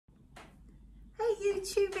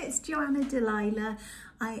YouTube, it's Joanna Delilah.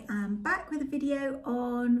 I am back with a video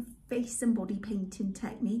on face and body painting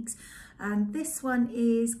techniques, and this one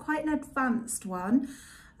is quite an advanced one,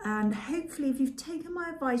 and hopefully if you've taken my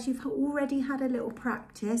advice you've already had a little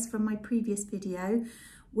practice from my previous video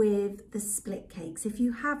with the split cakes. If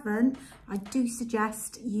you haven't, I do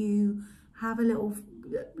suggest you have a little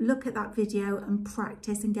look at that video and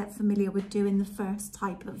practice and get familiar with doing the first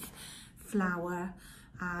type of flower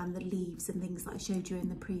and the leaves and things that I showed you in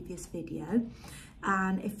the previous video.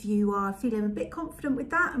 And if you are feeling a bit confident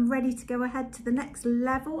with that and ready to go ahead to the next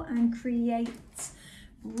level and create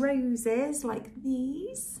roses like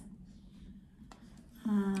these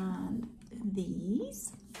and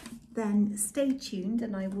these, then stay tuned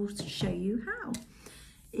and I will show you how.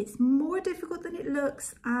 It's more difficult than it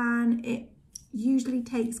looks, and it usually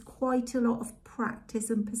takes quite a lot of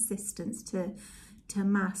practice and persistence to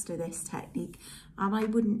master this technique, and I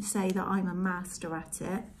wouldn't say that I'm a master at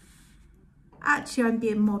it. Actually, I'm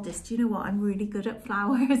being modest. You know what? I'm really good at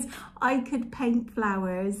flowers. I could paint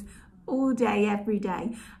flowers all day, every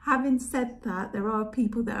day. Having said that, there are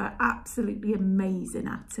people that are absolutely amazing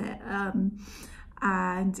at it.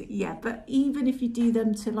 And yeah, but even if you do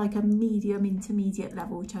them to like a medium intermediate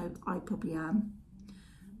level, which I probably am.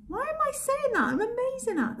 Why am I saying that? I'm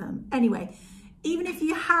amazing at them. Anyway, even if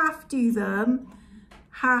you half do them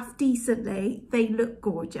half decently, they look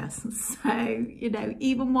gorgeous. So, you know,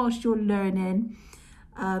 even whilst you're learning,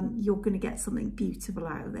 you're going to get something beautiful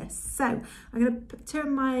out of this. So I'm going to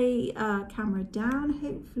turn my camera down.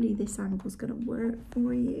 Hopefully this angle is going to work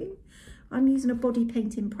for you. I'm using a body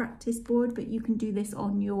painting practice board, but you can do this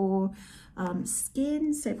on your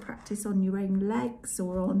skin. So practice on your own legs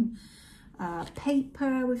or on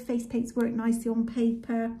paper. With face paints work nicely on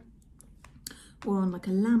paper, or on like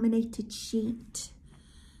a laminated sheet,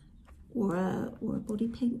 or a body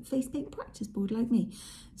paint, face paint practice board like me.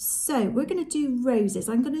 So we're going to do roses.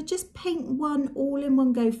 I'm going to just paint one all in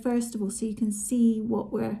one go first of all, so you can see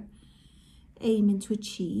what we're aiming to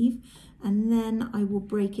achieve, and then I will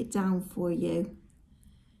break it down for you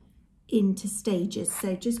into stages.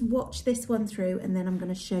 So just watch this one through, and then I'm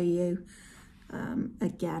going to show you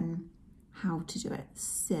again how to do it.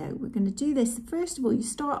 So we're going to do this. First of all, you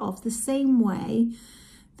start off the same way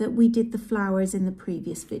that we did the flowers in the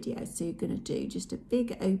previous video. So you're going to do just a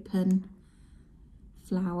big open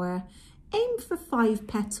flower. Aim for 5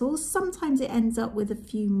 petals. Sometimes it ends up with a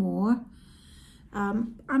few more.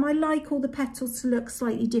 And I like all the petals to look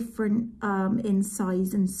slightly different in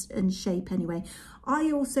size and shape anyway.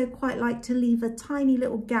 I also quite like to leave a tiny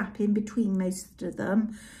little gap in between most of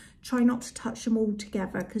them. Try not to touch them all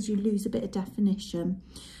together because you lose a bit of definition.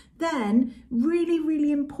 Then, really,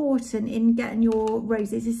 really important in getting your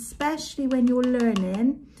roses, especially when you're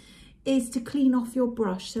learning, is to clean off your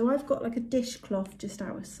brush. So I've got like a dishcloth just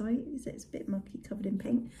out of sight. It's a bit mucky, covered in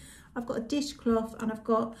paint. I've got a dishcloth and I've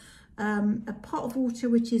got a pot of water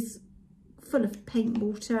which is full of paint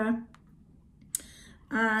water,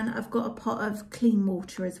 and I've got a pot of clean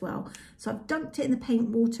water as well. So I've dunked it in the paint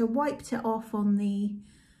water, wiped it off on the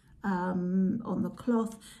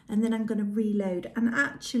cloth, and then I'm going to reload. And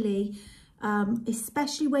actually,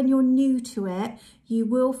 especially when you're new to it, you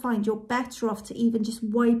will find you're better off to even just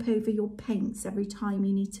wipe over your paints every time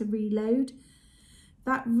you need to reload.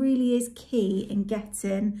 That really is key in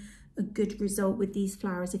getting a good result with these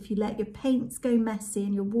flowers. If you let your paints go messy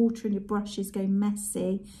and your water and your brushes go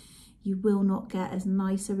messy, you will not get as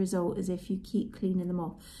nice a result as if you keep cleaning them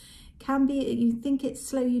off. Can be, you think it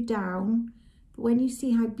slow you down, but when you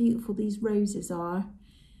see how beautiful these roses are,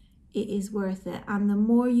 it is worth it. And the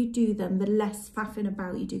more you do them, the less faffing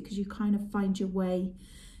about you do, because you kind of find your way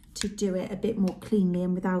to do it a bit more cleanly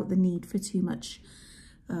and without the need for too much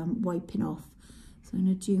wiping off. So I'm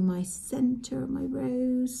going to do my center of my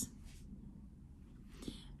rose.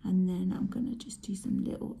 And then I'm going to just do some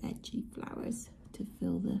little edgy flowers to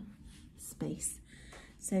fill the space.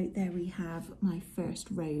 So there we have my first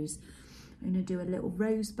rose. I'm going to do a little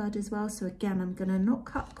rosebud as well. So again, I'm going to not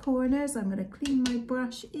cut corners. I'm going to clean my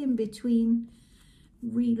brush in between,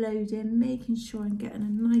 reloading, making sure I'm getting a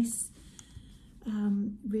nice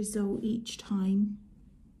result each time.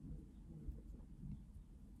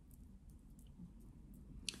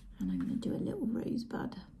 And I'm going to do a little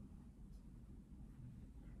rosebud.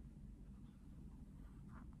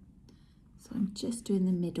 So I'm just doing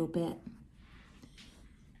the middle bit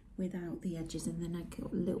without the edges, and then I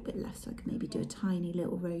got a little bit left, so I can maybe do a tiny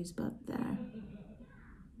little rosebud there.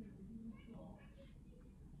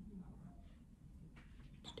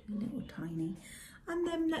 Just do a little tiny. And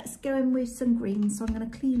then let's go in with some green. So I'm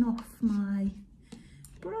going to clean off my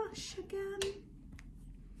brush again.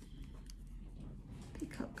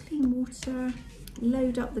 clean water,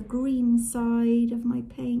 load up the green side of my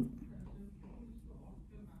paint.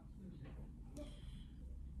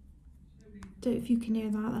 Don't know if you can hear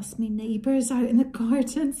that, that's my neighbours out in the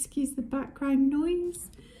garden, excuse the background noise.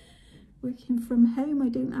 Working from home, I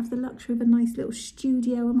don't have the luxury of a nice little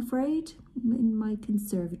studio, I'm afraid, in my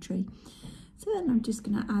conservatory. So then I'm just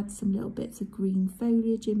going to add some little bits of green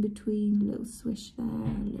foliage in between, a little swish there,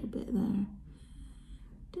 a little bit there.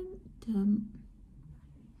 Dun, dun.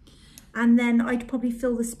 And then I'd probably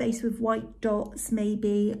fill the space with white dots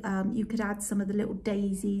maybe. You could add some of the little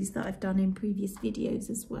daisies that I've done in previous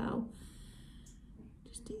videos as well.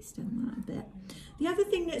 Just extend that a bit. The other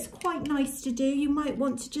thing that's quite nice to do, you might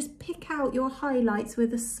want to just pick out your highlights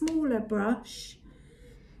with a smaller brush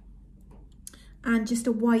and just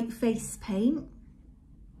a white face paint.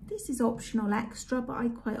 This is optional extra, but I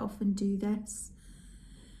quite often do this.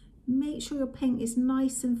 Make sure your paint is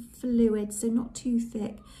nice and fluid, so not too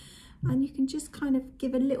thick. And you can just kind of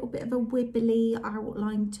give a little bit of a wibbly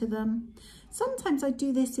outline to them. Sometimes I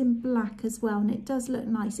do this in black as well, and it does look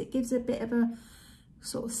nice. It gives a bit of a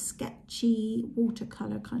sort of sketchy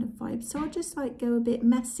watercolor kind of vibe. So I'll just like go a bit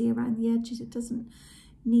messy around the edges. It doesn't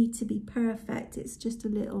need to be perfect. It's just a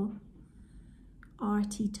little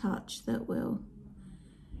arty touch that will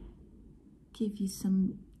give you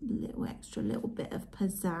some little extra little bit of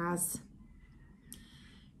pizzazz.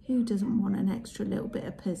 Who doesn't want an extra little bit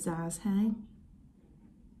of pizzazz, hey?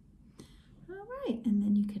 All right, and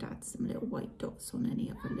then you could add some little white dots on any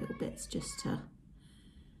other little bits just to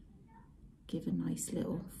give a nice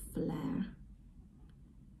little flare.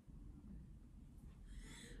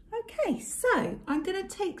 Okay, so I'm going to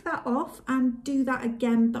take that off and do that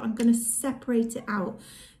again, but I'm going to separate it out.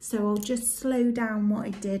 So I'll just slow down what I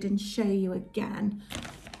did and show you again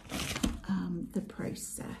the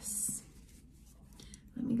process.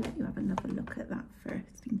 Let me let you have another look at that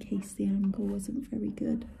first in case the angle wasn't very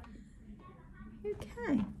good.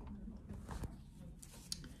 Okay.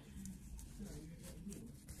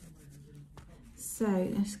 So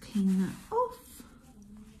let's clean that off.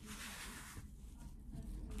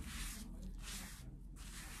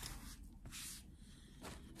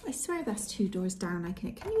 I swear that's 2 doors down.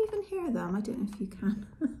 Can you even hear them? I don't know if you can.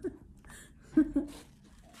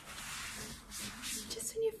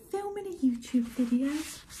 Just when you're filming a YouTube video,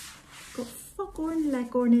 got Foghorn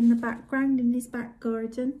Leghorn in the background in his back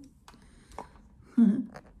garden.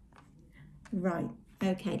 Right,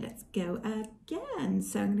 okay, let's go again.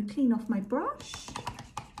 So I'm going to clean off my brush.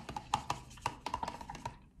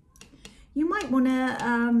 You might want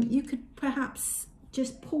to, you could perhaps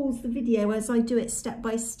just pause the video as I do it step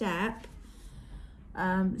by step.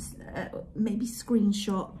 Maybe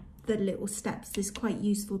screenshot the little steps. It's quite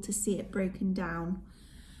useful to see it broken down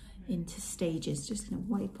into stages. Just going to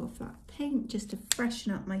wipe off that paint just to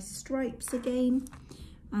freshen up my stripes again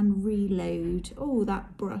and reload. Oh,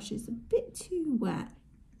 that brush is a bit too wet.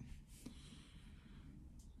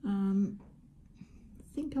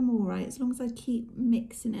 I think I'm all right as long as I keep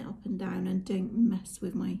mixing it up and down and don't mess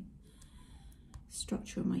with my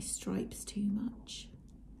structure of my stripes too much.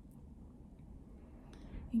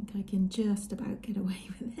 I think I can just about get away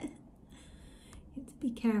with it. You have to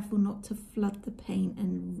be careful not to flood the paint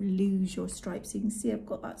and lose your stripes. You can see I've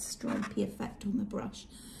got that stripy effect on the brush.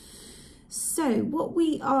 So what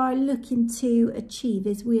we are looking to achieve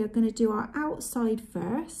is we are going to do our outside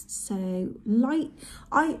first. So light,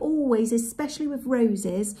 I always, especially with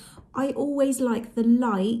roses, I always like the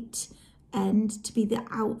light end to be the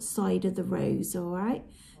outside of the rose, all right?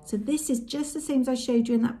 So this is just the same as I showed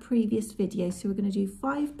you in that previous video. So we're going to do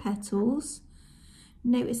 5 petals.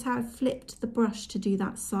 Notice how I flipped the brush to do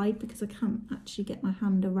that side because I can't actually get my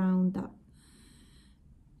hand around that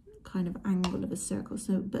kind of angle of a circle.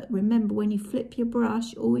 So, but remember when you flip your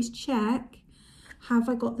brush, always check, have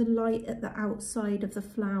I got the light at the outside of the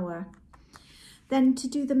flower? Then to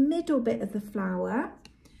do the middle bit of the flower,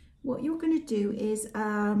 what you're going to do is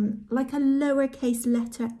like a lowercase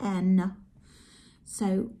letter N.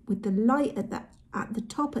 So with the light at the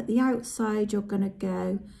top, at the outside, you're going to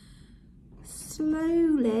go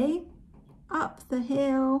slowly up the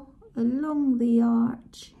hill, along the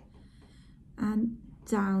arch, and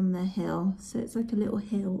down the hill. So it's like a little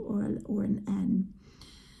hill or an N.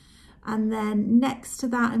 And then next to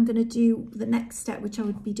that, I'm going to do the next step, which I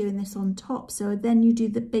would be doing this on top. So then you do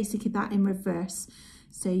basically that in reverse.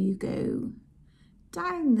 So you go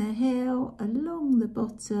down the hill, along the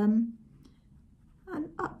bottom, and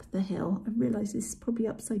up the hill. I realise this is probably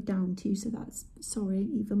upside down too, so that's, sorry,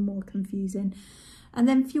 even more confusing. And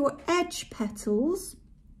then for your edge petals,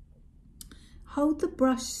 hold the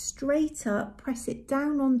brush straight up, press it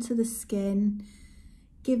down onto the skin,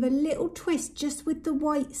 give a little twist just with the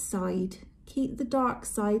white side. Keep the dark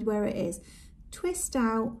side where it is. Twist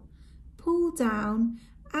out, pull down.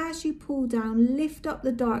 As you pull down, lift up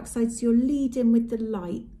the dark side so you're leading with the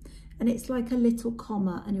light. And it's like a little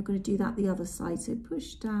comma, and you're going to do that the other side. So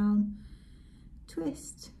push down,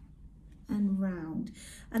 twist and round.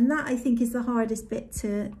 And that, I think, is the hardest bit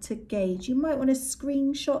to gauge. You might want to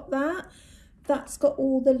screenshot that. That's got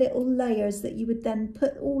all the little layers that you would then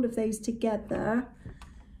put all of those together,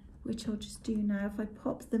 which I'll just do now. If I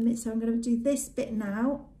pop them, so I'm going to do this bit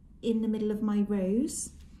now in the middle of my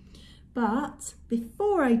rose. But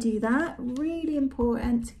before I do that, really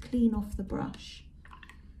important to clean off the brush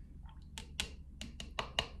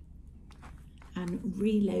and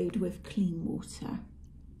reload with clean water.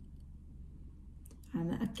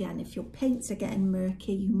 And again, if your paints are getting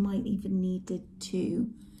murky, you might even need to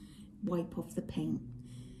wipe off the paint.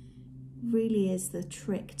 Really is the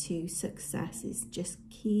trick to success, is just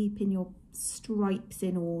keeping your stripes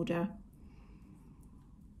in order.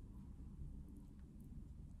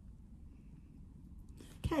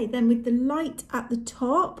 Okay, then with the light at the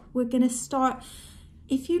top, we're going to start.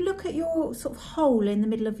 If you look at your sort of hole in the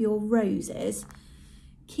middle of your roses,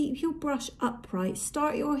 keep your brush upright.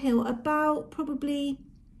 Start your hill about probably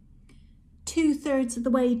 2/3 of the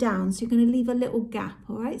way down. So you're going to leave a little gap,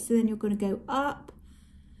 all right? So then you're going to go up,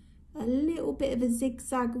 a little bit of a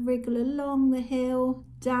zigzag wriggle along the hill,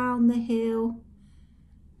 down the hill.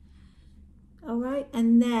 All right,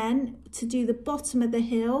 and then to do the bottom of the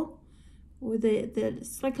hill, or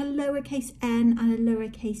it's like a lowercase n and a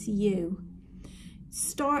lowercase u.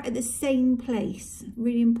 Start at the same place,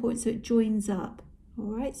 really important, so it joins up. All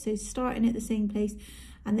right, so starting at the same place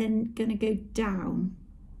and then going to go down.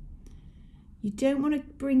 You don't want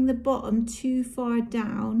to bring the bottom too far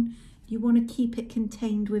down. You want to keep it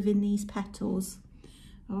contained within these petals.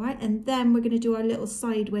 All right, and then we're going to do our little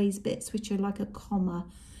sideways bits, which are like a comma.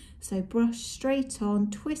 So brush straight on,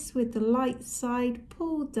 twist with the light side,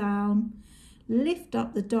 pull down, lift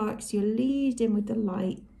up the dark so you're leading with the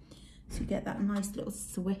light. So you get that nice little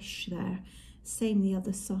swish there. Same the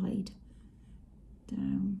other side.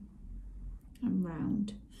 Down and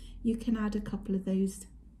round. You can add a couple of those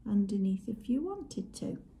underneath if you wanted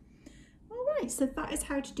to. All right, so that is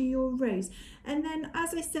how to do your rose. And then,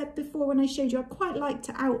 as I said before when I showed you, I quite like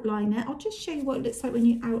to outline it. I'll just show you what it looks like when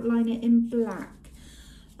you outline it in black.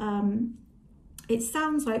 It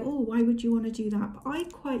sounds like, oh, why would you want to do that? But I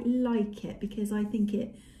quite like it because I think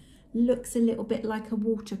it looks a little bit like a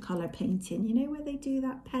watercolour painting, you know, where they do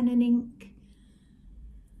that pen and ink.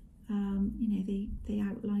 You know, they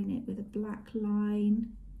outline it with a black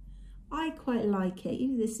line. I quite like it. You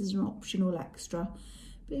know, this is an optional extra.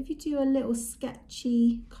 But if you do a little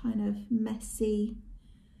sketchy, kind of messy,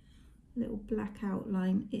 little black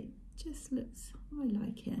outline, it just looks, I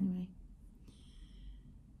like it anyway.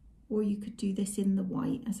 Or you could do this in the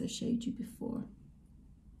white, as I showed you before.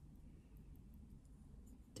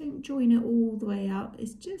 Don't join it all the way up.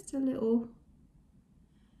 It's just a little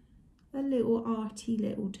arty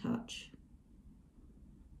little touch.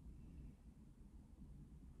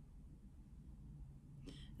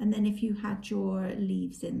 And then if you had your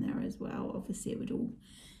leaves in there as well, obviously it would all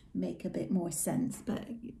make a bit more sense, but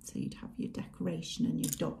so you'd have your decoration and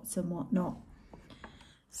your dots and whatnot.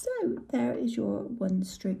 So there is your one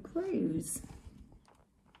stroke rose.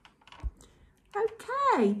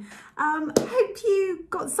 Okay, hope you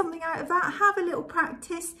got something out of that. Have a little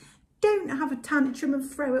practice. Don't have a tantrum and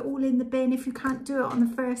throw it all in the bin if you can't do it on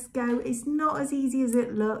the first go. It's not as easy as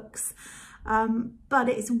it looks, but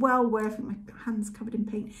it's well worth, my hand's covered in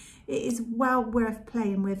paint, it is well worth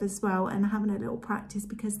playing with as well and having a little practice,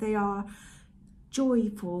 because they are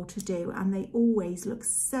joyful to do and they always look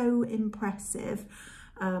so impressive,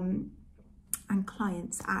 and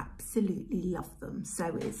clients absolutely love them.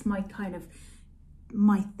 So it's my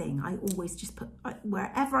thing. I always just put,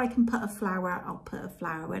 wherever I can put a flower, I'll put a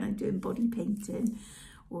flower. When I'm doing body painting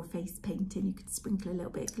or face painting, you could sprinkle a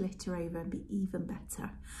little bit of glitter over and be even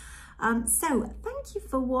better. So thank you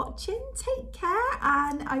for watching. Take care,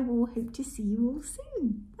 and I will hope to see you all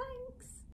soon.